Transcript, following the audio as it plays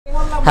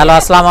Hello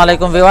আসসালামু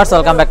আলাইকুম viewers,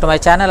 welcome back to my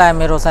channel. I am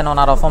Mir Hossain,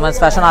 owner of women's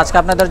fashion. আজকে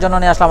আপনাদের জন্য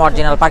নিয়ে আসলাম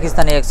অরিজিনাল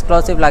পাকিস্তানি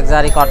এক্সক্লুসিভ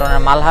লাক্সারি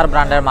কটনের মালহার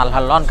ব্র্যান্ডের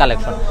মালহার লন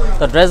কালেকশন।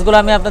 তো ড্রেসগুলো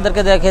আমি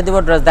আপনাদেরকে দেখিয়ে দিব।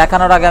 ড্রেস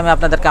দেখানোর আগে আমি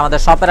আপনাদেরকে আমাদের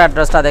শপের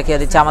অ্যাড্রেসটা দেখিয়ে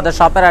দিচ্ছি। আমাদের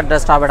শপের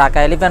অ্যাড্রেসটা হবে Dhaka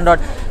elephant road,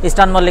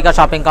 eastern Mallika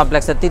shopping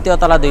কমপ্লেক্সের 3য়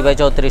তলা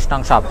 2/34 নং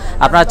শপ।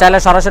 আপনারা চাইলে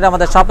সরাসরি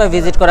আমাদের শপে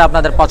ভিজিট করে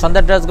আপনাদের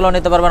পছন্দের ড্রেসগুলো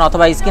নিতে পারবেন,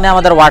 অথবা স্ক্রিনে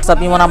আমাদের হোয়াটসঅ্যাপ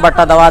ইমো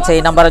নাম্বারটা দেওয়া আছে,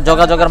 এই নাম্বারে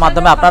যোগাযোগের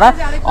মাধ্যমে আপনারা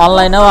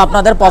অনলাইনেও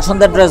আপনাদের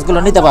পছন্দের ড্রেসগুলো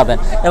নিতে পারবেন।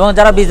 এবং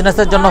যারা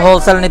বিজনেসের জন্য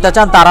হোলসেল নিতে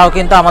চান তারাও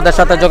কিন্তু আমাদের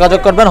সাথে যোগাযোগ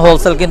করবেন,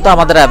 হোলসেল কিন্তু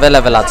আমাদের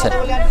অ্যাভেলেবেল আছে।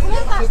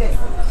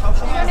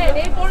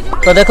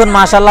 তো দেখুন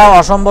মাশাআল্লাহ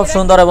অসম্ভব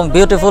সুন্দর এবং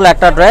বিউটিফুল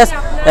একটা ড্রেস,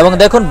 এবং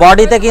দেখুন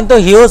বডিতে কিন্তু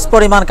হিউজ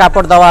পরিমাণ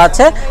কাপড় দেওয়া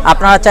আছে।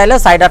 আপনারা চাইলে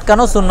সাইড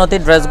আটকানো সুন্নতি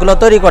ড্রেসগুলো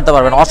তৈরি করতে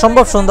পারবেন।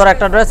 অসম্ভব সুন্দর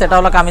একটা ড্রেস। এটা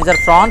হলো কামিজের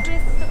ফ্রন্ট,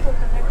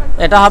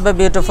 এটা হবে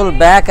বিউটিফুল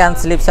ব্যাক অ্যান্ড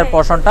স্লিভসের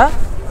পোরশনটা।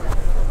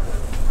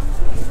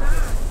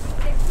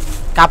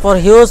 কাপড়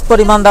হিউজ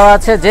পরিমাণ দেওয়া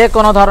আছে, যে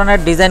কোনো ধরনের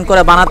ডিজাইন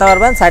করে বানাতে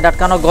পারবেন, সাইড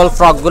আটকানো গোল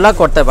ফ্রকগুলো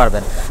করতে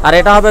পারবেন। আর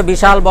এটা হবে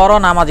বিশাল বড়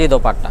নামাজি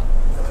দোপাট্টা।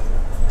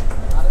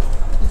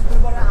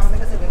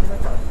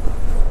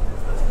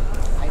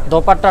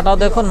 দোপাট্টাটাও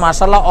দেখুন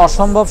মাশাআল্লাহ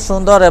অসম্ভব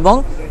সুন্দর এবং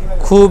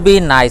খুবই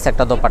নাইস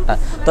একটা দোপাট্টা।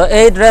 তো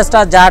এই ড্রেসটা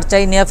যার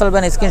চাই নিয়ে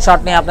ফেলবেন,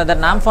 স্ক্রিনশট নিয়ে আপনাদের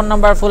নাম, ফোন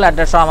নাম্বার, ফুল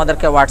অ্যাড্রেসও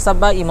আমাদেরকে হোয়াটসঅ্যাপ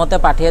বা ইমোতে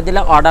পাঠিয়ে দিলে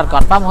অর্ডার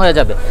কনফার্ম হয়ে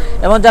যাবে।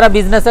 এবং যারা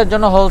বিজনেসের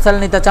জন্য হোলসেল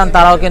নিতে চান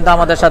তারাও কিন্তু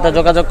আমাদের সাথে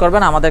যোগাযোগ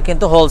করবেন, আমাদের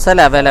কিন্তু হোলসেল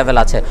অ্যাভেলেবেল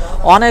আছে।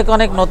 অনেক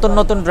অনেক নতুন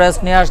নতুন ড্রেস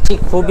নিয়ে আসছি,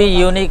 খুবই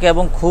ইউনিক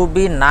এবং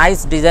খুবই নাইস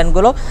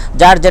ডিজাইনগুলো।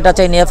 যার যেটা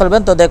চাই নিয়ে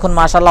ফেলবেন। তো দেখুন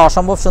মাশাআল্লাহ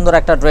অসম্ভব সুন্দর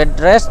একটা রেড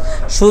ড্রেস,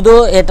 শুধু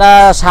এটা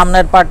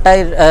সামনের পার্টটাই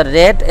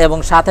রেড এবং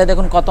সাথে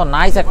দেখুন কত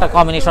নাইস একটা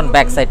কম্বিনেশন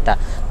ব্যাক সাইডটা।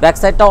 ব্যাক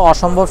সাইডটাও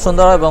অসম্ভব সুন্দর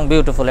এবং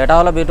বিউটিফুল। এটা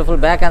হলো বিউটিফুল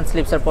ব্যাক অ্যান্ড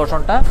স্লিভসের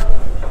পোরশনটা।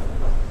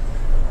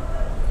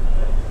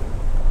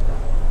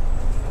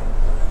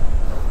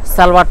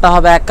 সালোয়ারটা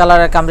হবে এক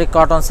কালারের কামরিক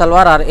কটন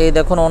সালোয়ার, আর এই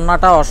দেখুন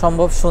ওন্নাটা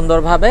অসম্ভব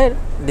সুন্দরভাবে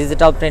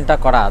ডিজিটাল প্রিন্টটা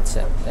করা আছে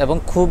এবং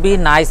খুবই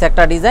নাইস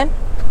একটা ডিজাইন,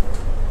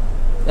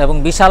 এবং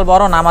বিশাল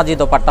বড় নামাজি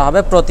দোপাট্টা হবে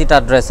প্রতিটা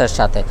ড্রেসের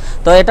সাথে।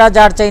 তো এটা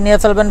যার চাই নিয়ে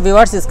ফেলবেন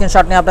ভিউয়ার্স,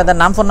 স্ক্রিনশট নিয়ে আপনাদের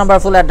নাম, ফোন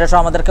নাম্বার, ফুল অ্যাড্রেসও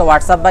আমাদেরকে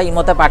হোয়াটসঅ্যাপ বা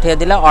ইমোতে পাঠিয়ে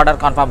দিলে অর্ডার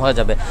কনফার্ম হয়ে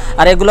যাবে।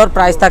 আর এগুলোর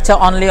প্রাইস থাকছে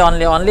অনলি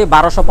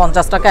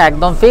 1250 টাকা,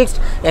 একদম ফিক্সড।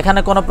 এখানে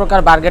কোনো প্রকার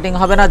বার্গেটিং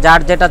হবে না।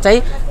 যার যেটা চাই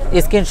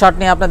স্ক্রিনশট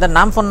নিয়ে আপনাদের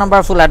নাম, ফোন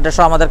নাম্বার, ফুল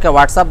অ্যাড্রেসও আমাদেরকে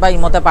হোয়াটসঅ্যাপ বা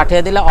ইমোতে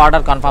পাঠিয়ে দিলে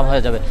অর্ডার কনফার্ম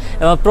হয়ে যাবে।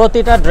 এবং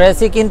প্রতিটা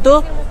ড্রেসই কিন্তু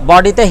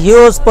বডিতে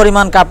হিউজ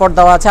পরিমাণ কাপড়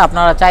দেওয়া আছে।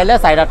 আপনারা চাইলে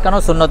সাইড আটকানো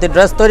সুন্নতি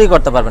ড্রেস তৈরি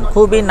করতে পারবেন।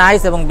 খুবই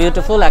নাইস এবং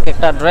বিউটিফুল এক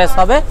একটা ড্রেস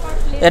হবে।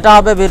 এটা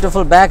হবে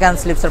বিউটিফুল ব্যাক অ্যান্ড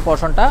স্লিভসের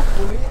পোরশনটা।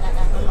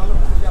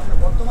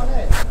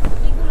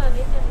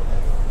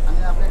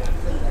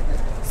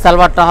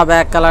 সালোয়ারটা হবে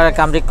এক কালারের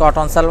কামরিক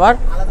কটন সালোয়ার,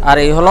 আর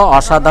এই হলো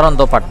অসাধারণ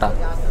দোপাট্টা।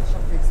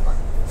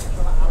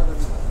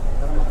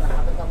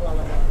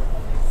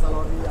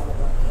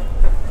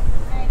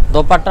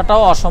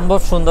 দোপাট্টাটাও অসম্ভব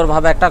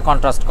সুন্দরভাবে একটা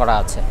কন্ট্রাস্ট করা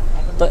আছে।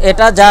 তো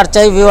এটা যার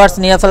চাই ভিউয়ার্স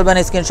নিয়ে ফেলবেন,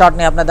 স্ক্রিনশট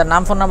নিয়ে আপনাদের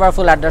নাম, ফোন নাম্বার,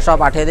 ফুল অ্যাড্রেস সব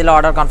পাঠিয়ে দিলে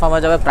অর্ডার কনফার্ম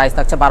হয়ে যাবে। প্রাইস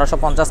থাকছে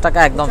 1250 টাকা,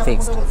 একদম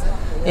fixed.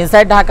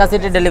 Inside Dhaka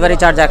city delivery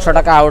charge 100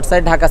 টাকা,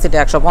 আউটসাইড ঢাকা সিটি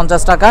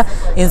 150 টাকা।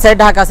 ইনসাইড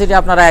ঢাকা সিটি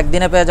আপনারা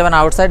একদিনে পেয়ে যাবেন,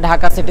 আউটসাইড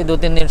ঢাকা সিটি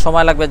 2-3 দিন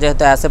সময় লাগবে,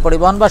 যেহেতু এসে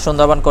পরিবহন বা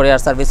সুন্দরবন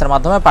কোরিয়ার সার্ভিসের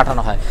মাধ্যমে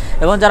পাঠানো হয়।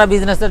 এবং যারা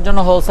বিজনেসের জন্য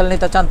হোলসেল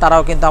নিতে চান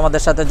তারাও কিন্তু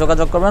আমাদের সাথে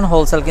যোগাযোগ করবেন,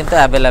 হোলসেল কিন্তু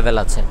অ্যাভেলেবেল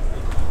আছে।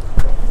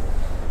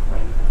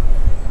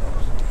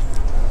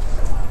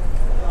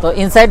 তো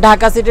inside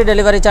Dhaka city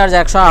delivery charge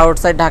 100,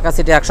 outside Dhaka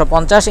city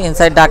 150।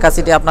 Inside Dhaka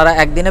city আপনারা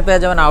একদিনে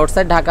পেয়ে যাবেন,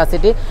 আউটসাইড ঢাকা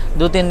সিটি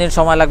 2-3 দিন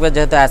সময় লাগবে,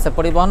 যেহেতু এসে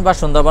পরিবহন বা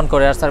সুন্দরবন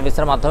কোরিয়ার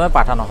সার্ভিসের মাধ্যমে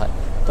পাঠানো হয়।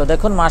 তো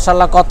দেখুন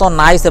মাশাআল্লাহ কত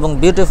নাইস এবং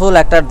বিউটিফুল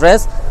একটা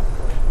ড্রেস,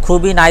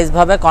 খুবই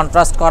নাইসভাবে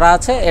কন্ট্রাস্ট করা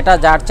আছে। এটা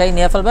যার চাই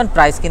নিয়ে ফেলবেন।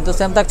 প্রাইস কিন্তু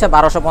সেম থাকছে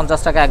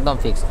 1250 টাকা, একদম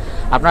ফিক্স।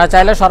 আপনারা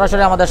চাইলে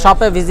সরাসরি আমাদের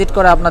শপে ভিজিট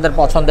করে আপনাদের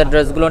পছন্দের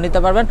ড্রেসগুলো নিতে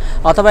পারবেন,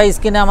 অথবা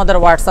স্ক্রিনে আমাদের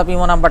হোয়াটসঅ্যাপ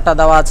ইমো নাম্বারটা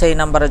দেওয়া আছে, এই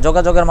নাম্বারে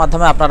যোগাযোগের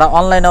মাধ্যমে আপনারা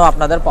অনলাইনেও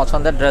আপনাদের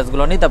পছন্দের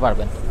ড্রেসগুলো নিতে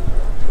পারবেন।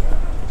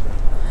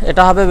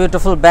 এটা হবে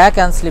বিউটিফুল ব্যাক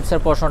অ্যান্ড স্লিভসের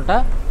পোরশনটা।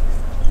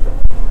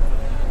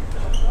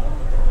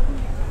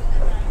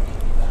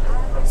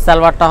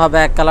 সালোয়ারটা হবে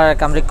এক কালারের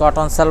কামরিক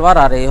কটন সালোয়ার,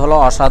 আর এই হলো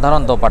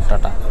অসাধারণ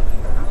দোপাট্টাটা।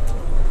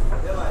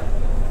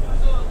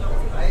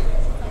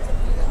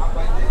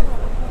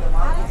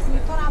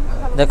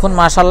 দেখুন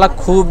মাশাআল্লাহ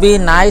খুবই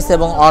নাইস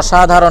এবং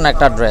অসাধারণ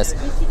একটা ড্রেস।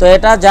 তো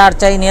এটা যার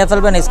চাই নিয়ে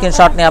ফেলবেন,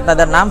 স্ক্রিনশট নিয়ে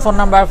আপনাদের নাম, ফোন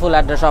নাম্বার, ফুল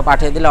অ্যাড্রেসও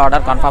পাঠিয়ে দিলে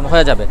অর্ডার কনফার্ম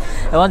হয়ে যাবে।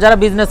 এবং যারা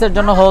বিজনেসের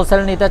জন্য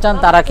হোলসেল নিতে চান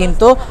তারা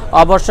কিন্তু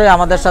অবশ্যই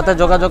আমাদের সাথে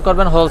যোগাযোগ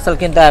করবেন, হোলসেল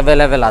কিন্তু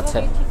অ্যাভেলেবেল আছে।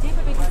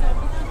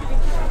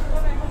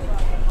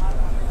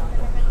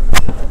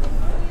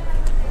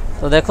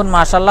 তো দেখুন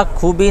মাশাআল্লাহ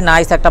খুবই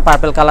নাইস একটা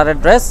পার্পল কালারের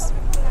ড্রেস।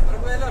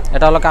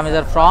 এটা হলো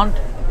কামিজের ফ্রন্ট,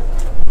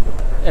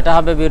 এটা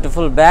হবে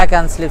বিউটিফুল ব্যাক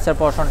অ্যান্ড স্লিভসের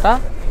পোরশনটা।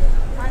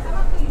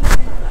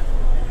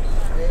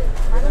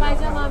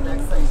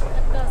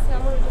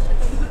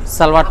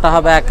 সালোয়ারটা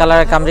হবে এক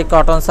কালারের কামরিক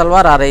কটন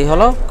সালোয়ার, আর এই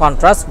হলো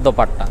কন্ট্রাস্ট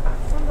দোপাট্টা।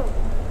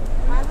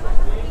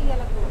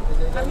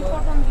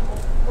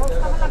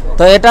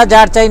 তো এটা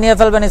যার চাই নিয়ে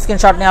ফেলবেন,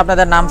 স্ক্রিনশট নিয়ে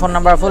আপনাদের নাম, ফোন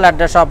নাম্বার, ফুল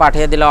অ্যাড্রেস সহ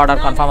পাঠিয়ে দিলে অর্ডার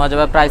কনফার্ম হয়ে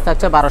যাবে। প্রাইস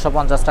থাকছে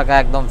 1250 টাকা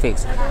একদম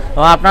ফিক্সড।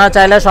 এবং আপনারা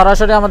চাইলে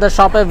সরাসরি আমাদের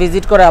শপে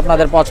ভিজিট করে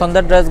আপনাদের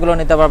পছন্দের ড্রেসগুলো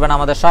নিতে পারবেন।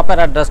 আমাদের শপের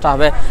অ্যাড্রেসটা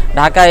হবে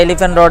Dhaka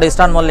elephant road,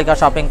 eastern Mallika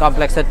shopping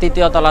কমপ্লেক্সের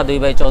 3য় তলা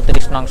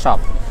 2/34 নং shop.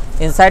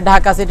 Inside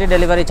Dhaka city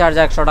delivery charge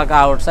 100 টাকা,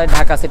 আউটসাইড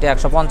ঢাকা সিটি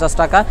 150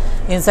 টাকা।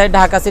 ইনসাইড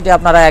ঢাকা সিটি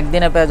আপনারা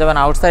একদিনে পেয়ে যাবেন,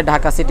 আউটসাইড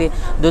ঢাকা সিটি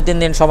 2-3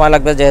 দিন সময়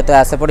লাগবে, যেহেতু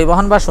আছে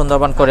পরিবহন বা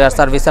সুন্দরবন কুরিয়ার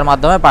সার্ভিসের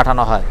মাধ্যমে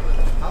পাঠানো হয়।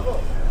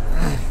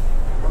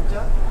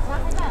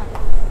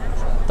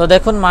 তো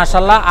দেখুন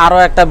মাশাআল্লাহ আরও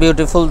একটা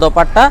বিউটিফুল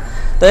দোপাট্টা।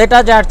 তো এটা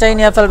যার চাই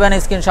নিয়ে ফেলবেন,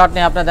 স্ক্রিনশট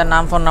নিয়ে আপনাদের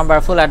নাম, ফোন নাম্বার,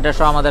 ফুল অ্যাড্রেস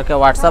সহ আমাদেরকে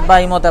হোয়াটসঅ্যাপ বা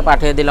ইমোতে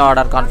পাঠিয়ে দিলে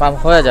অর্ডার কনফার্ম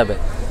হয়ে যাবে।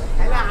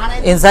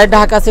 Inside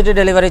Dhaka city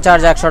delivery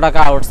charge 100 টাকা,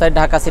 আউটসাইড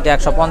ঢাকা সিটি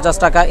 150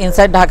 টাকা।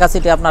 ইনসাইড ঢাকা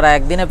সিটি আপনারা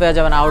একদিনে পেয়ে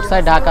যাবেন,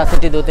 আউটসাইড ঢাকা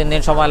সিটি 2-3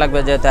 দিন সময় লাগবে,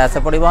 যেহেতু আছে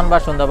পরিবহন বা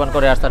সুন্দরবন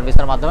কুরিয়ার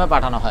সার্ভিসের মাধ্যমে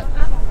পাঠানো হয়।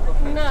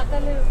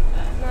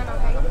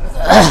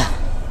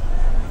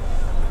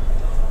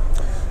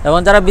 এবং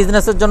যারা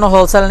বিজনেসের জন্য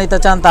হোলসেল নিতে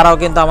চান তারাও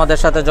কিন্তু আমাদের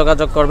সাথে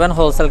যোগাযোগ করবেন,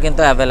 হোলসেল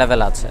কিন্তু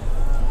অ্যাভেলেবেল আছে।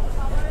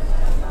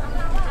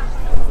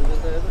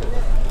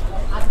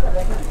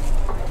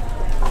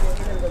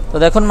 তো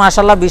দেখুন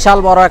মাশাআল্লাহ বিশাল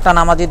বড় একটা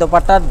নামাজি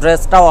দোপাট্টা,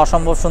 ড্রেসটাও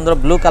অসম্ভব সুন্দর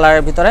ব্লু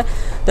কালারের ভিতরে।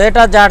 তো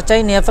এটা যার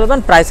চাই নিয়ে ফেলবেন,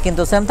 প্রাইস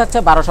কিন্তু সেম থাকছে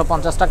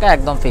 1250 টাকা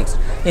একদম fixed.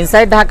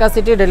 Inside Dhaka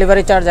city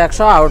delivery charge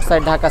 100,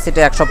 outside Dhaka city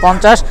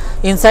 150।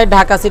 Inside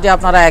Dhaka city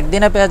আপনারা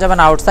একদিনে পেয়ে যাবেন,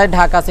 আউটসাইড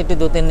ঢাকা সিটি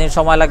 2-3 দিন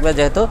সময় লাগবে,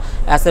 যেহেতু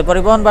আছে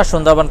পরিবহন বা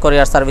সুন্দরবন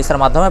কুরিয়ার সার্ভিসের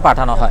মাধ্যমে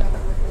পাঠানো হয়।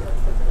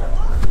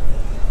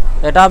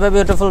 এটা হবে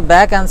বিউটিফুল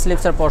ব্যাক অ্যান্ড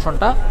স্লিভসের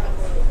পোর্শনটা।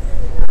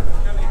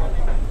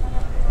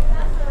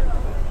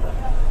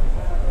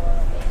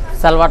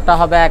 সালোয়ারটা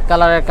হবে এক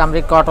কালারের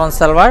কামরিক কটন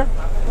সালোয়ার,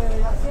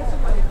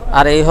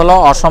 আর এই হলো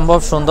অসম্ভব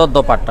সুন্দর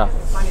দোপাট্টা।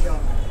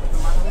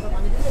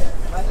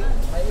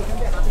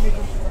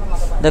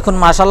 দেখুন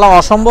মাশাআল্লাহ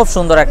অসম্ভব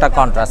সুন্দর একটা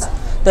কন্ট্রাস্ট।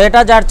 তো এটা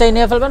যার চাই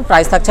নিয়ে ফেলবেন,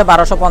 প্রাইস থাকছে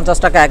 1250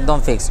 টাকা একদম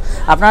ফিক্সড।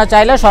 আপনারা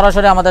চাইলে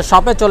সরাসরি আমাদের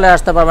শপে চলে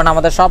আসতে পারবেন।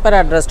 আমাদের শপের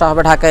অ্যাড্রেসটা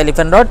হবে Dhaka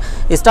elephant road,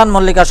 eastern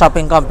Mallika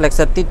shopping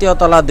কমপ্লেক্সের 3য়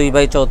তলা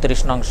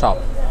 2/34 নং শপ।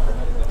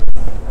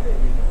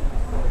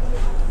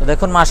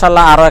 দেখুন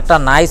মাশাআল্লাহ আরও একটা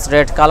নাইস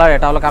রেড কালার,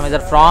 এটা হলো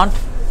কামিজের ফ্রন্ট,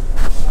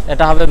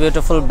 এটা হবে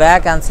বিউটিফুল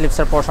ব্যাক অ্যান্ড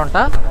স্লিভসের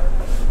পোর্শনটা।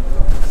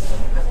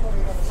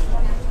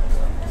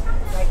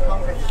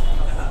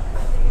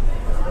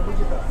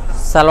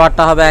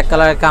 সালোয়ারটা হবে এক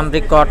কালারের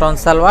কামরিক কটন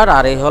সালোয়ার,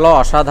 আর এই হলো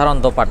অসাধারণ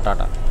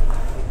দোপাট্টাটা।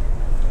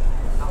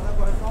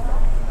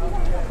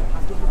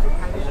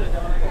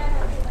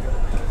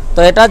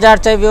 তো এটা যার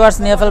চাই ভিউয়ার্স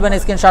নিয়ে ফেলবেন,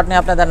 স্ক্রিনশট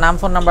নিয়ে আপনাদের নাম,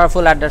 ফোন নাম্বার,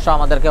 ফুল অ্যাড্রেস সহ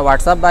আমাদেরকে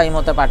হোয়াটসঅ্যাপ বা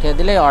ইমোতে পাঠিয়ে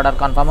দিলেই অর্ডার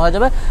কনফার্ম হয়ে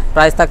যাবে।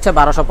 প্রাইস থাকছে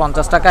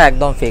 1250 টাকা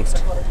একদম ফিক্সড।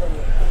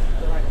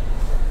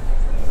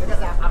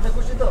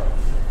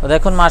 তো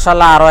দেখুন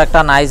মাশাআল্লাহ আরও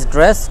একটা নাইস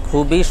ড্রেস,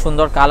 খুবই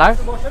সুন্দর কালার।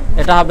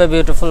 এটা হবে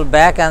বিউটিফুল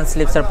ব্যাক অ্যান্ড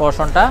স্লিভসের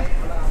পোর্শনটা।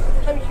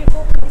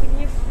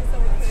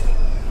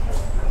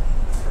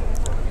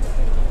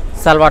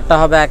 সালোয়ারটা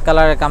হবে এক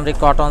কালারের কামরিক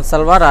কটন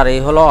সালোয়ার, আর এই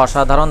হলো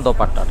অসাধারণ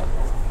দোপাট্টাটা।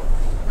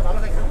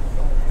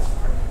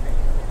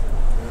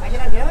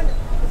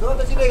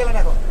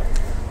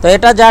 তো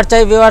এটা যার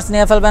চাই ভিউয়ার্স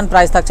নিয়ে ফেলবেন,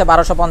 প্রাইস থাকছে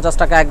 1250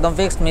 টাকা একদম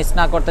ফিক্সড। মিস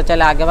না করতে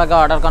চাইলে আগে ভাগে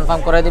অর্ডার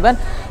কনফার্ম করে দিবেন।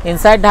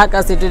 Inside Dhaka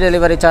city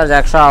delivery charge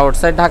 100,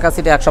 outside Dhaka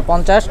city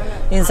 150।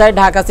 Inside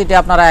Dhaka city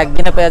আপনারা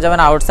একদিনে পেয়ে যাবেন,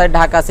 আউটসাইড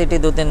ঢাকা সিটি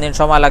 2-3 দিন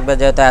সময় লাগবে,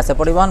 যেহেতু আছে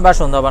পরিবহন বা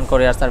সুন্দরবন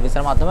কুরিয়ার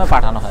সার্ভিসের মাধ্যমে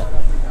পাঠানো হয়।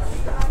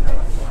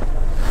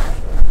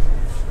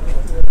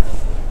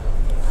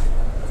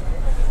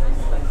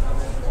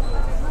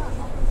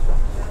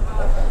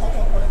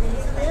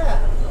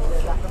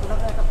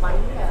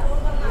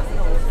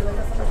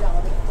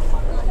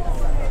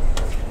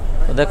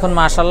 দেখুন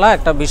মাশাআল্লাহ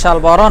একটা বিশাল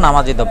বড়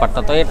নামাজি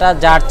দোপাট্টা। তো এটা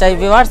যার চাই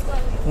ভিউয়ার্স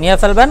নিয়ে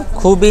ফেলবেন,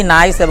 খুবই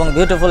নাইস এবং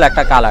বিউটিফুল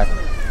একটা কালার।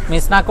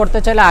 মিস না করতে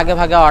চাইলে আগে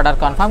ভাগে অর্ডার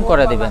কনফার্ম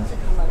করে দিবেন।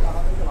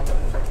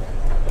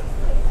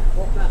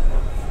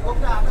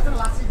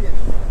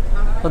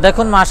 তো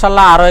দেখুন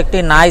মাশাআল্লাহ আরও একটি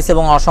নাইস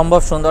এবং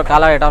অসম্ভব সুন্দর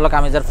কালার, এটা হলো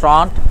কামিজের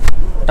ফ্রন্ট,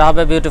 এটা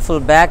হবে বিউটিফুল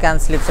ব্যাক অ্যান্ড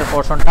স্লিভসের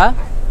পোর্শনটা।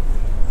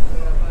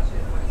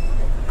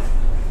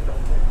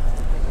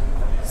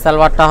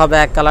 সালোয়ারটা হবে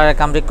এক কালারের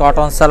কামরিক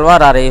কটন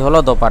সালোয়ার, আর এই হলো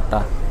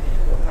দোপাট্টা।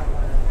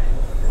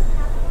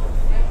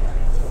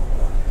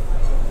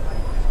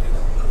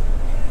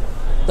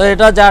 তো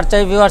এটা যার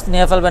চাই ভিউয়ার্স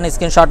নিয়ে ফেলবেন,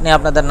 স্ক্রিনশট নিয়ে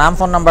আপনাদের নাম,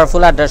 ফোন নাম্বার,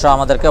 ফুল অ্যাড্রেস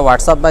আমাদেরকে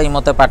হোয়াটসঅ্যাপ বা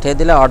ইমোতে পাঠিয়ে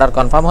দিলে অর্ডার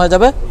কনফার্ম হয়ে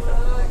যাবে।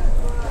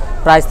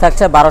 প্রাইস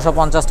থাকছে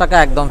 1250 টাকা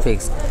একদম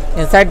fixed.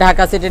 Inside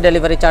Dhaka city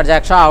delivery charge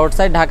 100,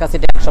 outside Dhaka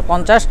city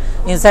 150।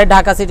 Inside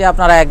Dhaka city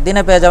আপনারা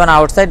একদিনে পেয়ে যাবেন,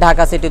 আউটসাইড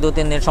ঢাকা সিটি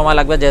 2-3 দিন সময়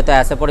লাগবে, যেহেতু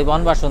আছে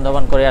পরিবহন বা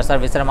সুন্দরবন কুরিয়ার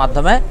সার্ভিসের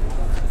মাধ্যমে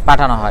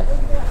পাঠানো হয়।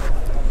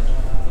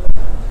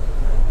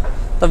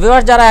 তো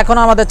ভিউয়ার্স যারা এখনো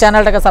আমাদের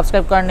চ্যানেলটাকে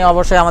সাবস্ক্রাইব করেননি,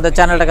 অবশ্যই আমাদের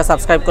চ্যানেলটাকে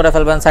সাবস্ক্রাইব করে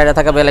ফেলবেন। সাইডে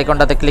থাকা বেল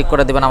আইকনটাতে ক্লিক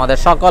করে দিবেন আমাদের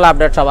সকল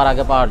আপডেট সবার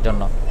আগে পাওয়ার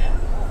জন্য।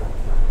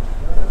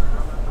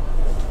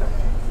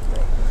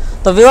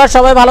 তো ভিউয়ার্স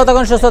সবাই ভালো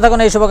থাকুন, সুস্থ থাকুন,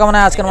 এই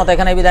শুভকামনায় আজকের মতো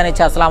এখানে বিদায়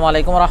নিচ্ছি। আসসালামু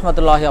আলাইকুম ওয়া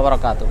রাহমাতুল্লাহি ওয়া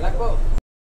বারাকাতুহু।